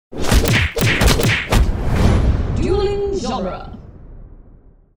genre.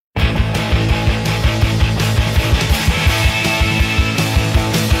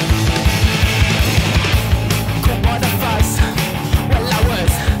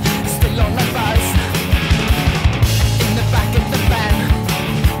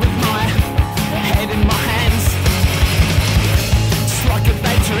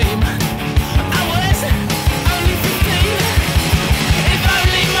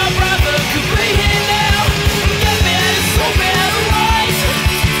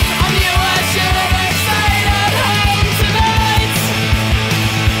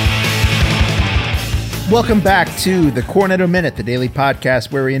 Welcome back to the Cornetto Minute, the daily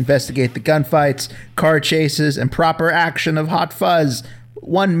podcast where we investigate the gunfights, car chases, and proper action of Hot Fuzz,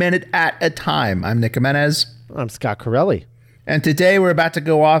 1 minute at a time. I'm Nick Jimenez. I'm Scott Corelli. And today we're about to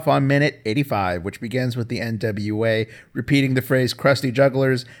go off on minute 85, which begins with the NWA repeating the phrase crusty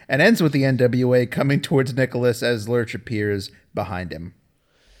jugglers and ends with the NWA coming towards Nicholas as Lurch appears behind him.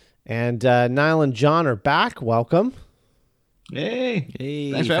 And Niall and John are back. Welcome.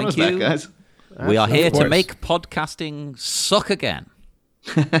 Hey. Thanks for having us back, guys. We are here to make podcasting suck again.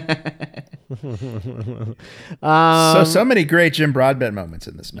 So many great Jim Broadbent moments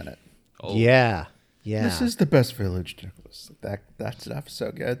in this minute. Oh. Yeah. This is the best village, Nicholas. That stuff's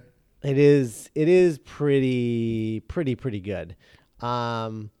so good. It is pretty good.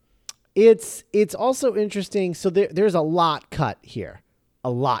 It's also interesting. So there's a lot cut here.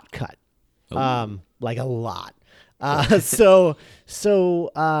 A lot cut. Like a lot. So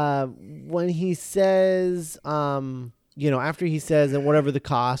when he says, after he says, and whatever the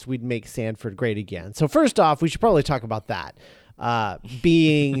cost, we'd make Sanford great again. So first off, we should probably talk about that,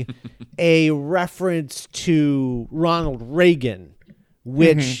 being a reference to Ronald Reagan,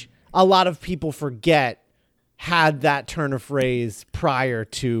 which a lot of people forget had that turn of phrase prior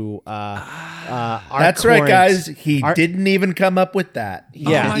to That's right, guys. He didn't even come up with that.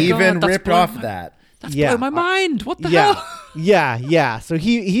 He even ripped off that. That's blowing my mind. What the hell? Yeah. So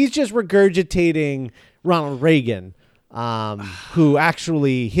he's just regurgitating Ronald Reagan, who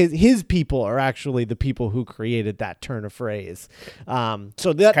actually his people are actually the people who created that turn of phrase.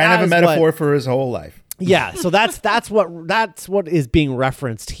 So that kind of a metaphor for his whole life. Yeah. So that's what is being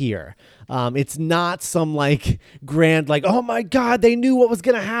referenced here. It's not some like grand, like, oh my God, they knew what was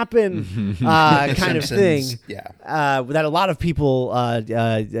going to happen kind of thing. Yeah. That a lot of people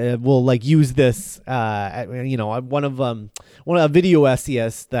will like use this. One of a video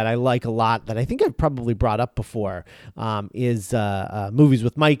essayist that I like a lot that I think I've probably brought up before is Movies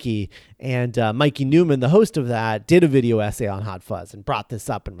with Mikey. And Mikey Newman, the host of that, did a video essay on Hot Fuzz and brought this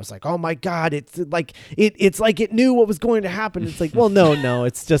up and was like, oh my God, it's like it knew what was going to happen. It's like, well, no,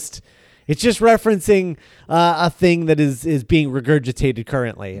 it's just referencing a thing that is being regurgitated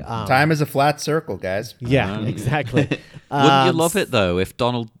currently. Time is a flat circle, guys. Yeah, exactly. Wouldn't you love it, though, if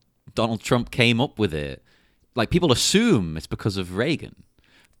Donald Trump came up with it? Like, people assume it's because of Reagan.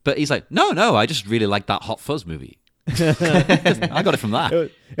 But he's like, no, I just really like that Hot Fuzz movie. I got it from that.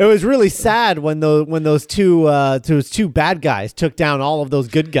 It was really sad when those two bad guys took down all of those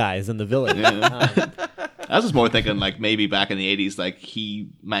good guys in the village. Yeah. I was just more thinking like maybe back in the 80s, like he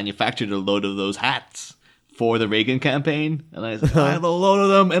manufactured a load of those hats for the Reagan campaign. And I was like, I have a load of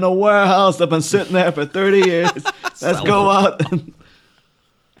them in a warehouse that I've been sitting there for 30 years. Let's go out.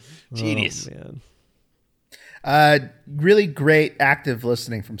 Genius. Oh, man. Really great active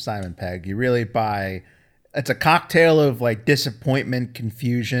listening from Simon Pegg. You really buy. It's a cocktail of like disappointment,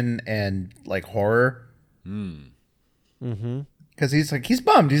 confusion, and like horror. Because he's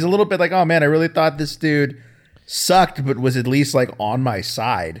bummed. He's a little bit like, oh man, I really thought this dude sucked, but was at least like on my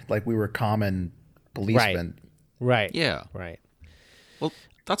side, like we were common policemen. Right. Yeah. Right. Well,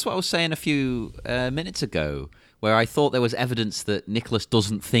 that's what I was saying a few minutes ago, where I thought there was evidence that Nicholas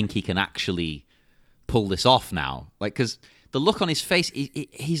doesn't think he can actually pull this off now. Like, because the look on his face,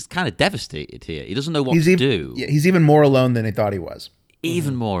 he's kind of devastated here. He doesn't know what to do. Yeah, he's even more alone than he thought he was.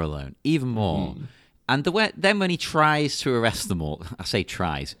 Even more alone. Even more. And then when he tries to arrest them all, I say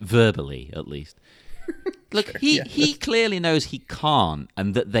tries, verbally at least. Look, Sure, he clearly knows he can't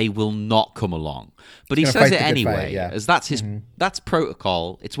and that they will not come along. But he says it anyway, as that's his that's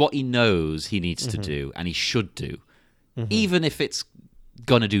protocol. It's what he knows he needs to do and he should do, even if it's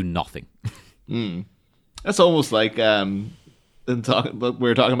going to do nothing. That's almost like we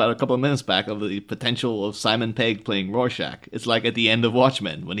were talking about a couple of minutes back of the potential of Simon Pegg playing Rorschach. It's like at the end of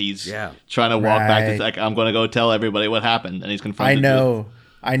Watchmen when he's trying to walk back. It's like, I'm going to go tell everybody what happened, and he's confronted. I know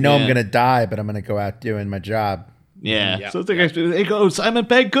I'm going to die, but I'm going to go out doing my job. Yeah. So it's like, they go, Simon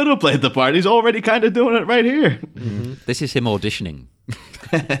Pegg could have played the part. He's already kind of doing it right here. Mm-hmm. This is him auditioning.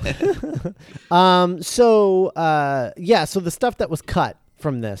 So the stuff that was cut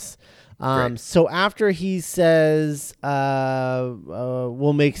from this. So after he says,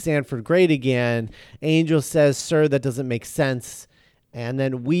 we'll make Stanford great again, Angel says, sir, that doesn't make sense. And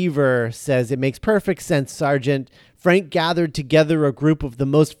then Weaver says, it makes perfect sense, Sergeant. Frank gathered together a group of the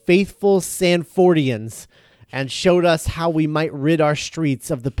most faithful Sanfordians and showed us how we might rid our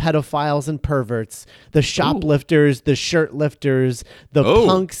streets of the pedophiles and perverts, the shoplifters, the shirtlifters, the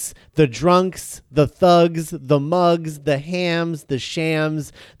punks, the drunks, the thugs, the mugs, the hams, the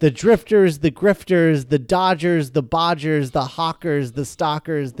shams, the drifters, the grifters, the dodgers, the bodgers, the hawkers, the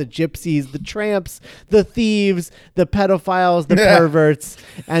stalkers, the gypsies, the tramps, the thieves, the pedophiles, the perverts.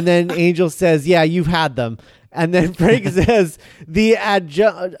 And then Angel says, yeah, you've had them. And then Frank says, the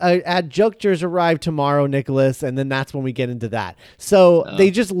adjunctors arrive tomorrow, Nicholas. And then that's when we get into that. So they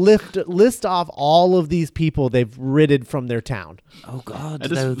just list off all of these people they've ridded from their town. Oh, God.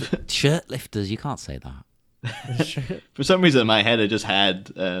 The shirt lifters. You can't say that. For some reason in my head I just had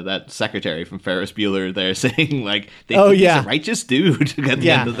that secretary from Ferris Bueller there saying like he's a righteous dude at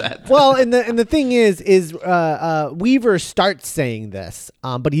the end of that. Well, and the thing is Weaver starts saying this,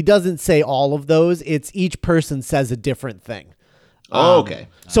 but he doesn't say all of those. It's each person says a different thing. Okay.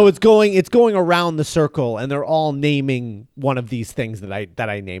 So it's going around the circle, and they're all naming one of these things that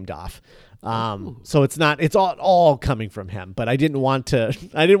I named off. So it's all coming from him, but I didn't want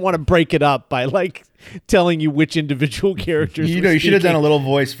to break it up by like telling you which individual characters. You should have done a little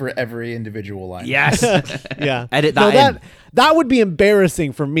voice for every individual line. Yes. Yeah. Edit that in. That would be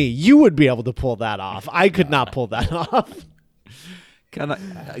embarrassing for me. You would be able to pull that off. I could not pull that off.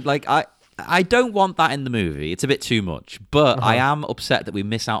 I don't want that in the movie. It's a bit too much, but I am upset that we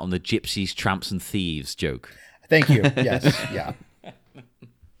miss out on the gypsies, tramps, and thieves joke. Thank you. Yes. Yeah.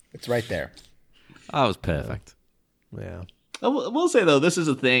 It's right there. That was perfect. Yeah. I will say, though, this is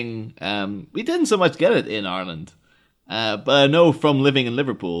a thing. We didn't so much get it in Ireland. But I know from living in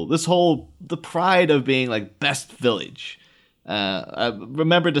Liverpool, the pride of being like best village. I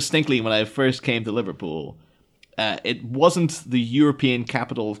remember distinctly when I first came to Liverpool, it wasn't the European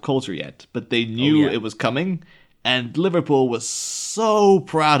capital of culture yet, but they knew it was coming. And Liverpool was so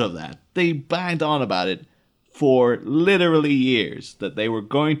proud of that. They banged on about it for literally years that they were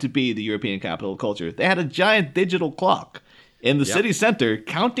going to be the European capital of culture. They had a giant digital clock in the city center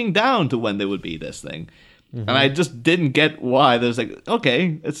counting down to when they would be this thing. Mm-hmm. And I just didn't get why. There's like,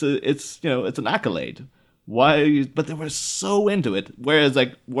 okay, it's an accolade. Why? But they were so into it. Whereas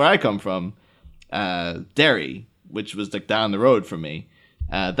like where I come from, Derry, which was like down the road from me,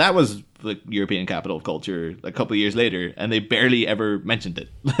 that was the European capital of culture a couple of years later, and they barely ever mentioned it.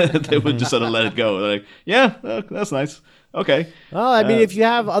 They would just sort of let it go. They're like, yeah, that's nice. Okay. Well, I mean, if you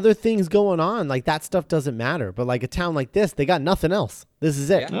have other things going on, like that stuff doesn't matter. But like a town like this, they got nothing else. This is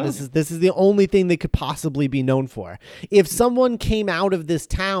it. Yeah. This is the only thing they could possibly be known for. If someone came out of this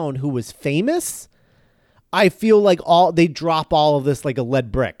town who was famous, I feel like they drop all of this like a lead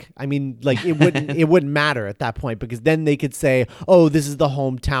brick. I mean, like it wouldn't matter at that point, because then they could say, "Oh, this is the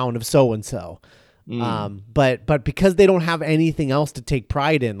hometown of so and so." But because they don't have anything else to take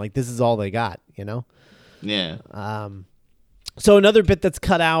pride in, like this is all they got, you know? Yeah. So another bit that's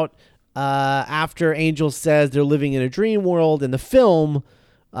cut out after Angel says they're living in a dream world in the film,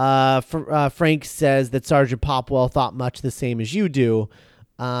 Frank says that Sergeant Popwell thought much the same as you do.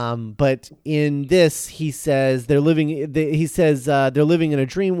 But in this, he says they're living in a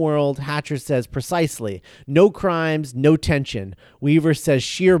dream world. Hatcher says precisely, no crimes, no tension. Weaver says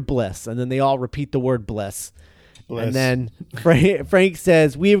sheer bliss, and then they all repeat the word bliss. And then Frank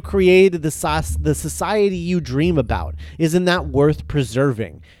says, we have created the society you dream about. Isn't that worth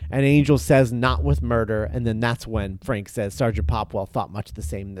preserving? And Angel says, not with murder. And then that's when Frank says, Sergeant Popwell thought much the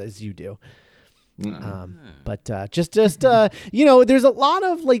same as you do. But just there's a lot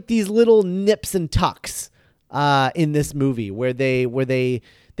of like these little nips and tucks in this movie where they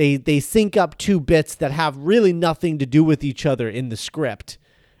sync up two bits that have really nothing to do with each other in the script,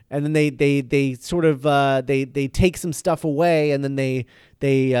 and then they sort of they take some stuff away, and then they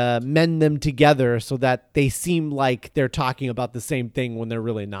mend them together so that they seem like they're talking about the same thing when they're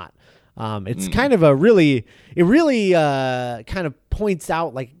really not. It's kind of it really kind of points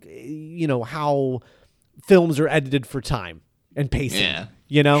out like, how films are edited for time and pacing,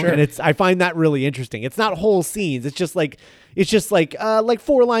 Sure. And I find that really interesting. It's not whole scenes. It's just like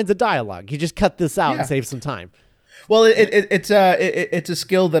 4 lines of dialogue. You just cut this out and save some time. Well, it's a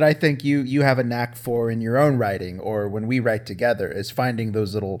skill that I think you have a knack for in your own writing, or when we write together, is finding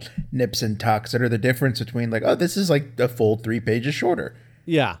those little nips and tucks that are the difference between like, oh, this is like a full 3 pages shorter.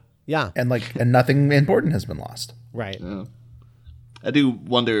 Yeah. And nothing important has been lost. Right. Yeah. I do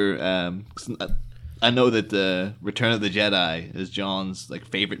wonder. 'Cause I know that Return of the Jedi is John's like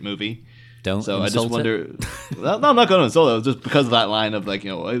favorite movie. Don't So I just insult wonder. it. No, I'm not going to insult it. Just because of that line of like,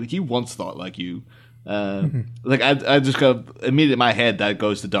 he once thought like you. Like I just got immediately in my head that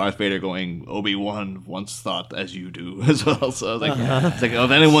goes to Darth Vader going, Obi-Wan once thought as you do as well. So I was like, it's like, if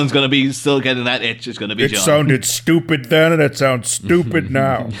anyone's going to be still getting that itch, it's going to be John. It sounded stupid then, and it sounds stupid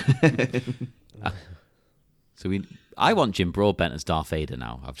now. So I want Jim Broadbent as Darth Vader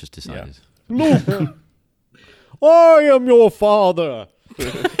now. I've just decided. Luke, I am your father.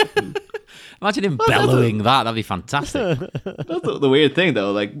 Imagine him bellowing that. That'd be fantastic. That's the weird thing,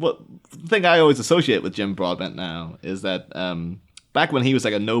 though. Like, the thing I always associate with Jim Broadbent now is that back when he was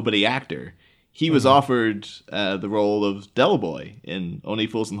like a nobody actor, he was offered the role of Del Boy in Only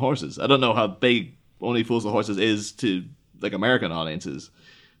Fools and Horses. I don't know how big Only Fools and Horses is to like American audiences,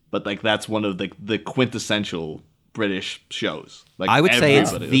 but like that's one of the quintessential British shows. Like I would say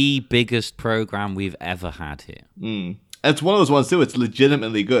it's everybody- the biggest program we've ever had here. And it's one of those ones too. It's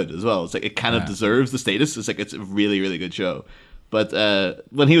legitimately good as well. It's like it kind of deserves the status. It's like it's a really, really good show. But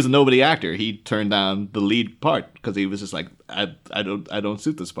when he was a nobody actor, he turned down the lead part because he was just like, I don't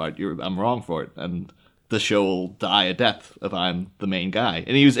suit this part. I'm wrong for it, and the show will die a death if I'm the main guy.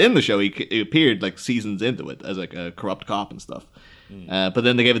 And he was in the show. He appeared like seasons into it as like a corrupt cop and stuff. But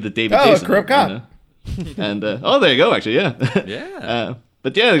then they gave it to David Jason. A corrupt cop. You know? And there you go. Actually, yeah. Yeah.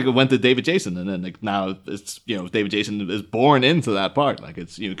 But yeah, it went to David Jason, and then like now it's David Jason is born into that part. Like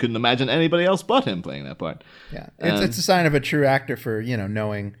it's you couldn't imagine anybody else but him playing that part. Yeah, it's a sign of a true actor for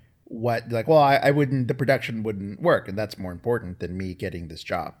knowing what like. Well, I wouldn't. The production wouldn't work, and that's more important than me getting this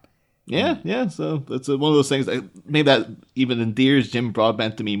job. Yeah. So it's one of those things. Maybe that even endears Jim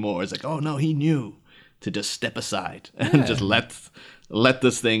Broadbent to me more. It's like, oh no, he knew to just step aside and just let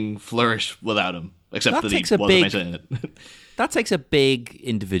this thing flourish without him. Except that he wasn't mentioning it. That takes a big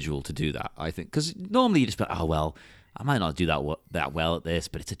individual to do that, I think. Because normally you just be like, oh, well, I might not do that well at this,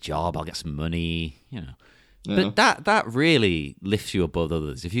 but it's a job. I'll get some money, Yeah. But that really lifts you above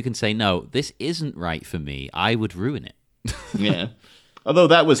others. If you can say, no, this isn't right for me, I would ruin it. Yeah. Although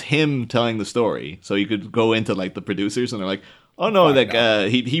that was him telling the story. So you could go into like the producers and they're like, oh no, like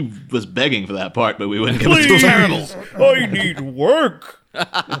he was begging for that part, but we wouldn't give it to him. Terrible. I need work.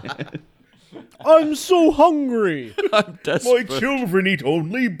 I'm so hungry. I'm desperate. My children eat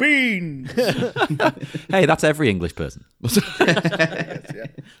only beans. Hey, that's every English person.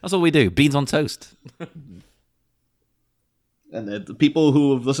 That's all we do. Beans on toast. And the people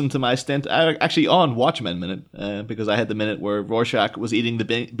who have listened to my stint are actually on Watchmen Minute, because I had the minute where Rorschach was eating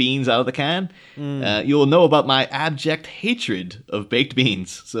the beans out of the can. You'll know about my abject hatred of baked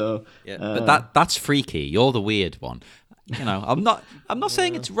beans. So, Yeah, but that's freaky. You're the weird one. I'm not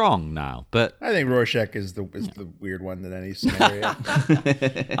saying it's wrong now, but I think Rorschach is the weird one in any scenario.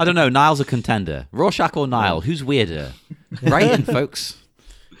 I don't know. Niall's a contender. Rorschach or Niall? Who's weirder? Write in, folks.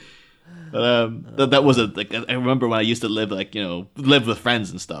 That was I remember when I used to live live with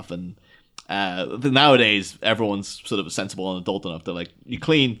friends and stuff, and nowadays everyone's sort of sensible and adult enough to like you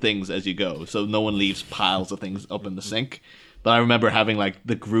clean things as you go, so no one leaves piles of things up in the sink. But I remember having like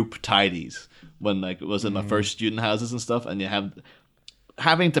the group tidies when like it was in my first student houses and stuff, and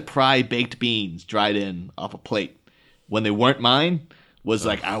having to pry baked beans dried in off a plate when they weren't mine was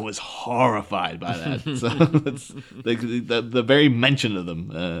like I was horrified by that. So it's the very mention of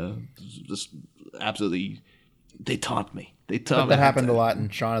them just absolutely they taunt me. That happened a lot in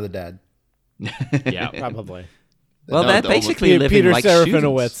Shaun of the Dead. Yeah, probably. Well, they're basically living Peter like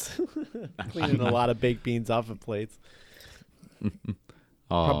Serafinowicz students. cleaning a lot of baked beans off of plates.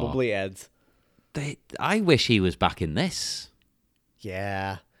 Probably Ed's. I wish he was back in this.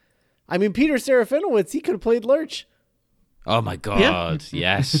 Yeah. I mean, Peter Serafinowicz, he could have played Lurch. Oh my God!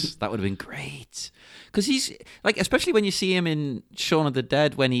 Yes, that would have been great. Because he's like, especially when you see him in Shaun of the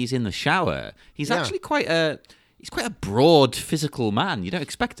Dead when he's in the shower, he's actually quite a broad physical man. You don't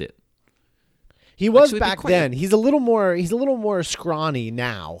expect it. He was back then. He's a little more scrawny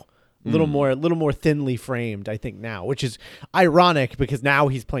now. A little more thinly framed, I think now, which is ironic because now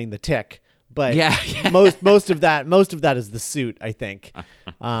he's playing the Tick. But most of that is the suit, I think.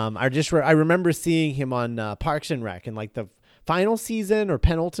 I remember seeing him on Parks and Rec in like the final season or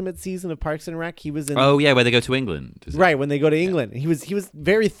penultimate season of Parks and Rec. He was in where they go to England. Right, when they go to England. He was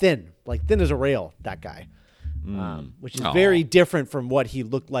very thin, like thin as a rail, that guy. which is very different from what he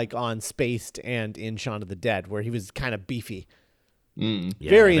looked like on Spaced and in Shaun of the Dead, where he was kind of beefy.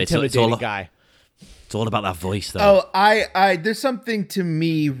 Very intimidating guy. It's all about that voice, though. Oh, I there's something to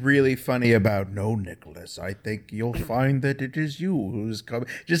me really funny about no, Nicholas. I think you'll find that it is you who's coming.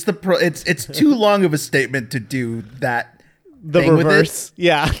 Just it's too long of a statement to do that. The thing reverse, with it.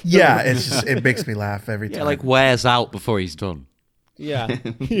 Yeah. It's just it makes me laugh every time. Yeah, like wears out before he's done. Yeah,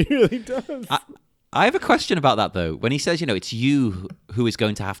 he really does. I have a question about that, though. When he says, it's you who is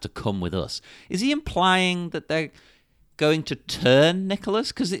going to have to come with us, is he implying that they're going to turn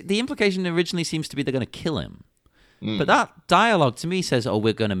Nicholas? Because the implication originally seems to be they're going to kill him. But that dialogue to me says,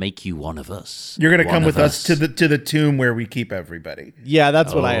 we're going to make you one of us. You're going to come with us to the tomb where we keep everybody. Yeah,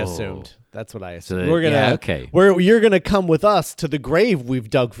 that's what I assumed. That's what I assumed. So, we're gonna you're going to come with us to the grave we've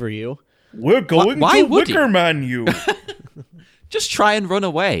dug for you. We're going to Wickerman you. Just try and run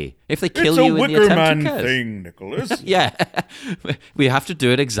away. If they kill you in the attempt, who cares? Thing, Nicholas. Yeah. We have to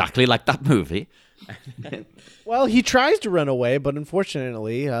do it exactly like that movie. Well, he tries to run away, but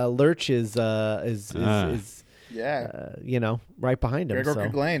unfortunately, Lurch is right behind him. Gregor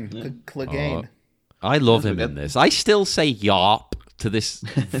Clegane. I love him in this. I still say yarp to this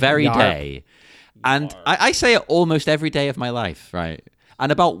very day. And I say it almost every day of my life, right? And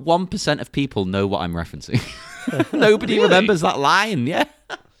about 1% of people know what I'm referencing. Nobody remembers that line, yeah?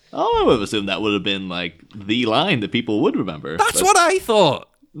 Oh, I would have assumed that would have been like the line that people would remember. That's what I thought.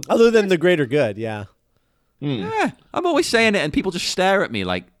 Other than the greater good, yeah. Yeah, I'm always saying it, and people just stare at me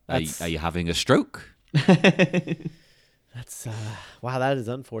like, "Are you having a stroke?" That's wow. That is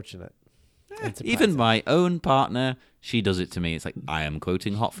unfortunate. Even my own partner, she does it to me. It's like I am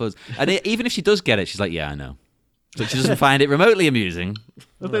quoting Hot Fuzz, and even if she does get it, she's like, "Yeah, I know." So she doesn't find it remotely amusing.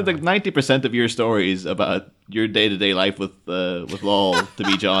 I think like 90% of your stories about your day-to-day life with Lol to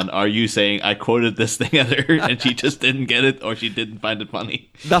be John are you saying I quoted this thing at her and she just didn't get it or she didn't find it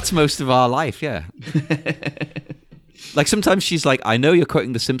funny. That's most of our life, yeah. Like sometimes she's like, I know you're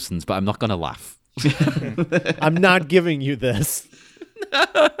quoting The Simpsons, but I'm not going to laugh. I'm not giving you this.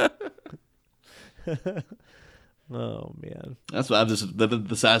 Oh man, that's why I'm just living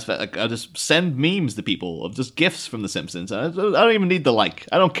the satisfaction. Like, I just send memes to people of just gifs from The Simpsons. I don't even need the like.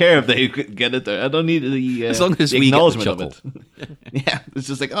 I don't care if they get it. I don't need the as long as the we acknowledgement get the of it. Yeah, it's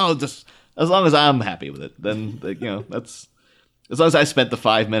just like just as long as I'm happy with it, then that's as long as I spent the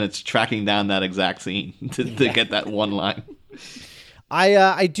 5 minutes tracking down that exact scene to get that one line.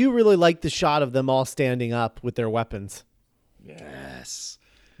 I do really like the shot of them all standing up with their weapons. Yes,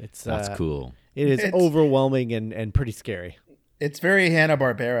 that's cool. It's overwhelming and pretty scary. It's very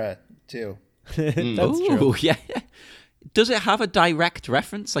Hanna-Barbera, too. That's true. Yeah. Does it have a direct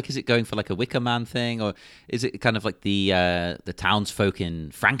reference? Like, is it going for like a Wicker Man thing? Or is it kind of like the townsfolk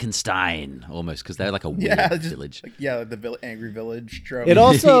in Frankenstein almost? Because they're like a weird village. Like, the angry village trope. It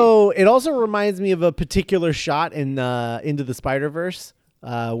also reminds me of a particular shot in Into the Spider-Verse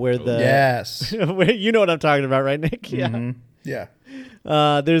where where, you know what I'm talking about, right, Nick? Yeah. Mm-hmm. Yeah.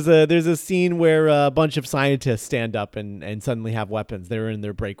 There's a scene where a bunch of scientists stand up and suddenly have weapons. They're in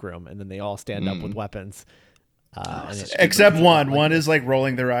their break room, and then they all stand up with weapons. Except one. One is like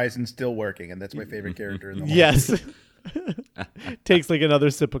rolling their eyes and still working, and that's my favorite character in the whole Yes. Takes like another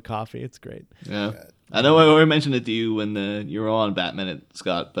sip of coffee. It's great. Yeah. I know I already mentioned it to you when you were on Bat Minute,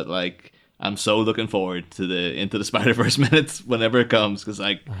 Scott, but like I'm so looking forward to the Into the Spider-Verse minutes whenever it comes, because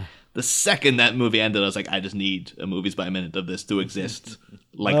like the second that movie ended, I was like, I just need a Movies by Minute of this to exist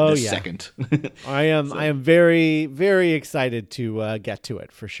this second. I am very, very excited to get to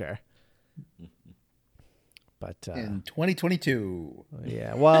it for sure. But in 2022,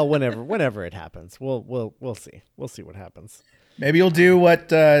 yeah. Well, whenever it happens, we'll see. We'll see what happens. Maybe you'll do what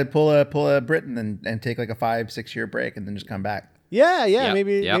pull a Britain and take like a 5-6 year break and then just come back. Yeah.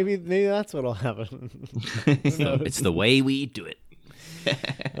 Maybe that's what'll happen. It's the way we do it.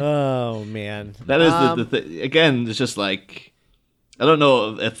 Oh man, that is the thing. Again, it's just like I don't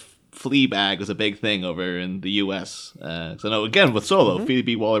know if Fleabag was a big thing over in the U.S. So I know again with Solo,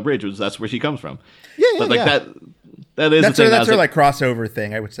 Phoebe Waller-Bridge that's where she comes from. Yeah, that is that's her like crossover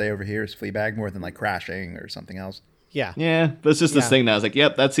thing. I would say over here is Fleabag more than like Crashing or something else. Yeah, but it's just this thing now. It's like,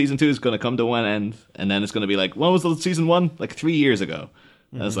 yep, that season 2 is going to come to one end, and then it's going to be like, when was the season 1? Like 3 years ago.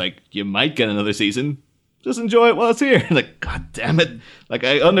 And it's like, you might get another season. Just enjoy it while it's here. Like, God damn it. Like,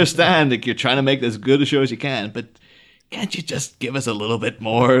 I understand that you're trying to make it as good a show as you can, but can't you just give us a little bit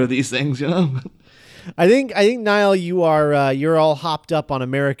more of these things, you know? I think Niall, you're all hopped up on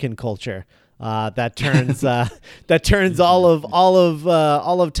American culture. that turns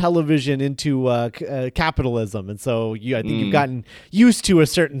all of television into capitalism, and so I think you've gotten used to a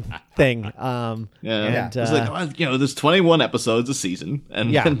certain thing. It's like, there's 21 episodes a season, and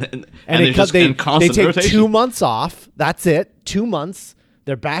they take rotation. 2 months off. That's it. 2 months.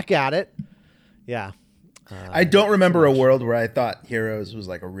 They're back at it. Yeah. I don't remember a world where I thought Heroes was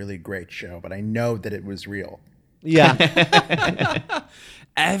like a really great show, but I know that it was real. Yeah.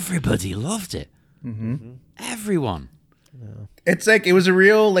 Everybody loved it. Mm-hmm. Everyone. It's like it was a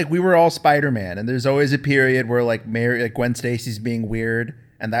real, like, we were all Spider-Man, and there's always a period where like Gwen Stacy's being weird,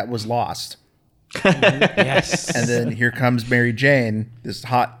 and that was lost. Yes. And then here comes Mary Jane, this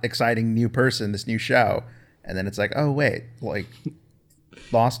hot, exciting new person, this new show, and then it's like, oh wait, like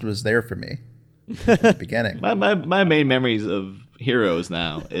Lost was there for me at the beginning. My main memories of Heroes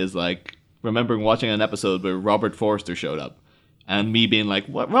now is like remembering watching an episode where Robert Forster showed up, and me being like,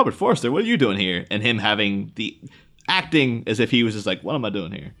 "What, Robert Forster? What are you doing here?" And him having the acting as if he was just like, "What am I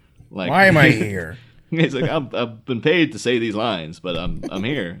doing here? Like, why am I here?" He's like, I've been paid to say these lines, but I'm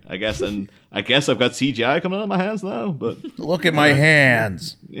here, I guess, and I guess I've got CGI coming out of my hands now. But look at my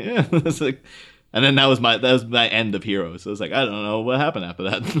hands. Yeah, it's like, and then that was my end of Heroes. So it's like, I don't know what happened after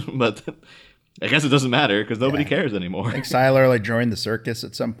that, but I guess it doesn't matter because nobody cares anymore. I think Sylar like joined the circus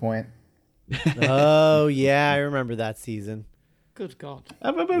at some point. Oh yeah, I remember that season. Good God.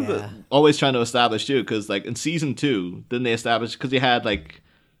 I remember always trying to establish too, because like in season 2, didn't they establish, because they had like,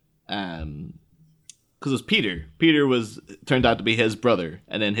 because it was Peter. Peter turned out to be his brother,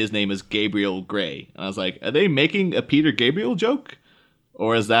 and then his name is Gabriel Gray. And I was like, are they making a Peter Gabriel joke,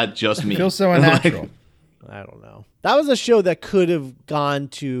 or is that just me? It feels so unnatural. I don't know. That was a show that could have gone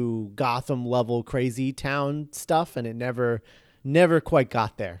to Gotham level crazy town stuff, and it never quite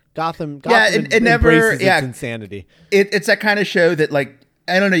got there. Gotham it never embraces its insanity. It's that kind of show that, like,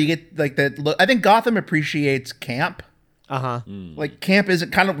 I don't know, you get like that look. I think Gotham appreciates camp. Like camp is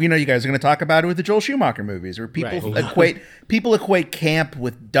kind of, you guys are going to talk about it with the Joel Schumacher movies, where people equate camp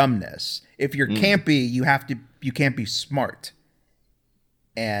with dumbness. If you're campy, you can't be smart.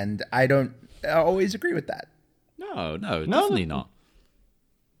 And I don't always agree with that. No, definitely not.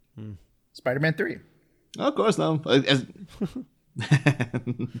 Spider-Man 3. Of course, no.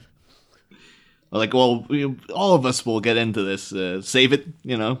 Like, well, all of us will get into this. Save it,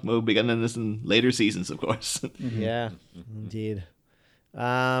 we'll be getting into this in later seasons, of course. Yeah, indeed.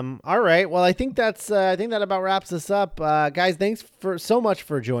 All right. Well, I think that about wraps us up, guys. Thanks so much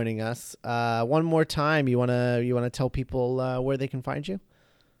for joining us. One more time, you wanna tell people where they can find you?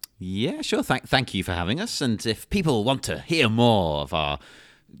 Yeah, sure. Thank you for having us. And if people want to hear more of our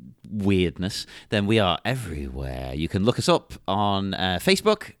weirdness, then we are everywhere. You can look us up on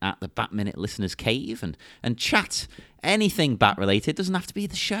Facebook at the Bat Minute Listeners Cave and chat anything Bat related. Doesn't have to be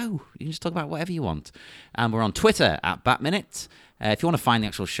the show. You can just talk about whatever you want. And we're on Twitter at Bat Minute. If you want to find the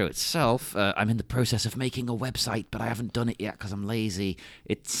actual show itself, I'm in the process of making a website, but I haven't done it yet because I'm lazy.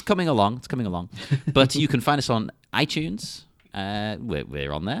 It's coming along. But you can find us on iTunes.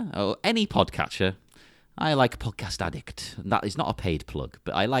 We're on there. Or any podcatcher. I like Podcast Addict. And that is not a paid plug,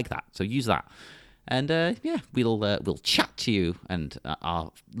 but I like that. So use that. And we'll chat to you, and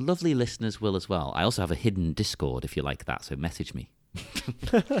our lovely listeners will as well. I also have a hidden Discord if you like that, so message me.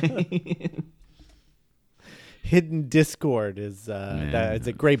 Hidden Discord is it's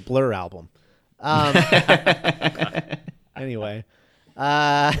a great Blur album. Anyway,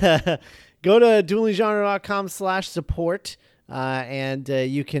 go to duelinggenre.com/support. And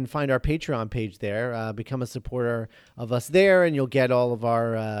you can find our Patreon page there. Become a supporter of us there, and you'll get all of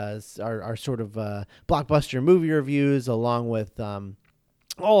our sort of blockbuster movie reviews, along with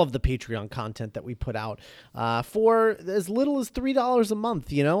all of the Patreon content that we put out for as little as $3 a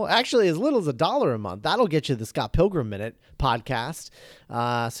month. Actually, as little as $1 a month. That'll get you the Scott Pilgrim Minute podcast.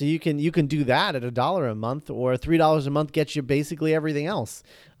 So you can do that at $1 a month, or $3 a month gets you basically everything else.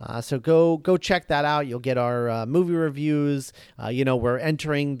 So go check that out. You'll get our movie reviews. We're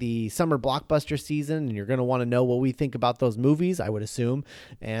entering the summer blockbuster season, and you're going to want to know what we think about those movies, I would assume.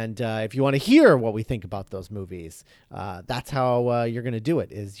 And if you want to hear what we think about those movies, that's how you're going to do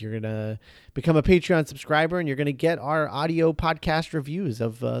it, is you're going to become a Patreon subscriber, and you're going to get our audio podcast reviews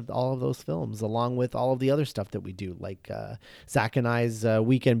of all of those films, along with all of the other stuff that we do, like Zach and I's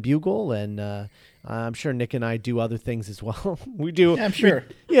Weekend Bugle, and I'm sure Nick and I do other things as well. We do. Yeah, I'm sure.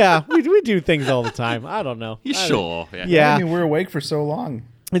 We do things all the time. I don't know. You sure? Yeah. I mean, we're awake for so long.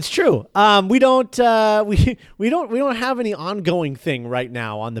 It's true. We don't have any ongoing thing right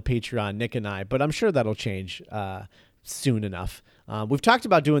now on the Patreon, Nick and I, but I'm sure that'll change soon enough. We've talked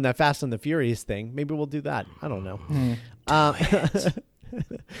about doing that Fast and the Furious thing. Maybe we'll do that. I don't know.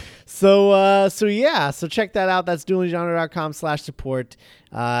 So check that out. That's duelinggenre.com/support.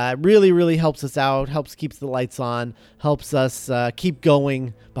 Really, really helps us out, helps keeps the lights on, helps us keep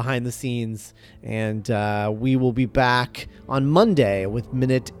going behind the scenes. And we will be back on Monday with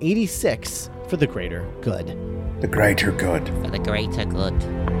minute 86 for the greater good. The greater good. For the greater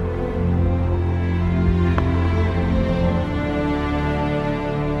good.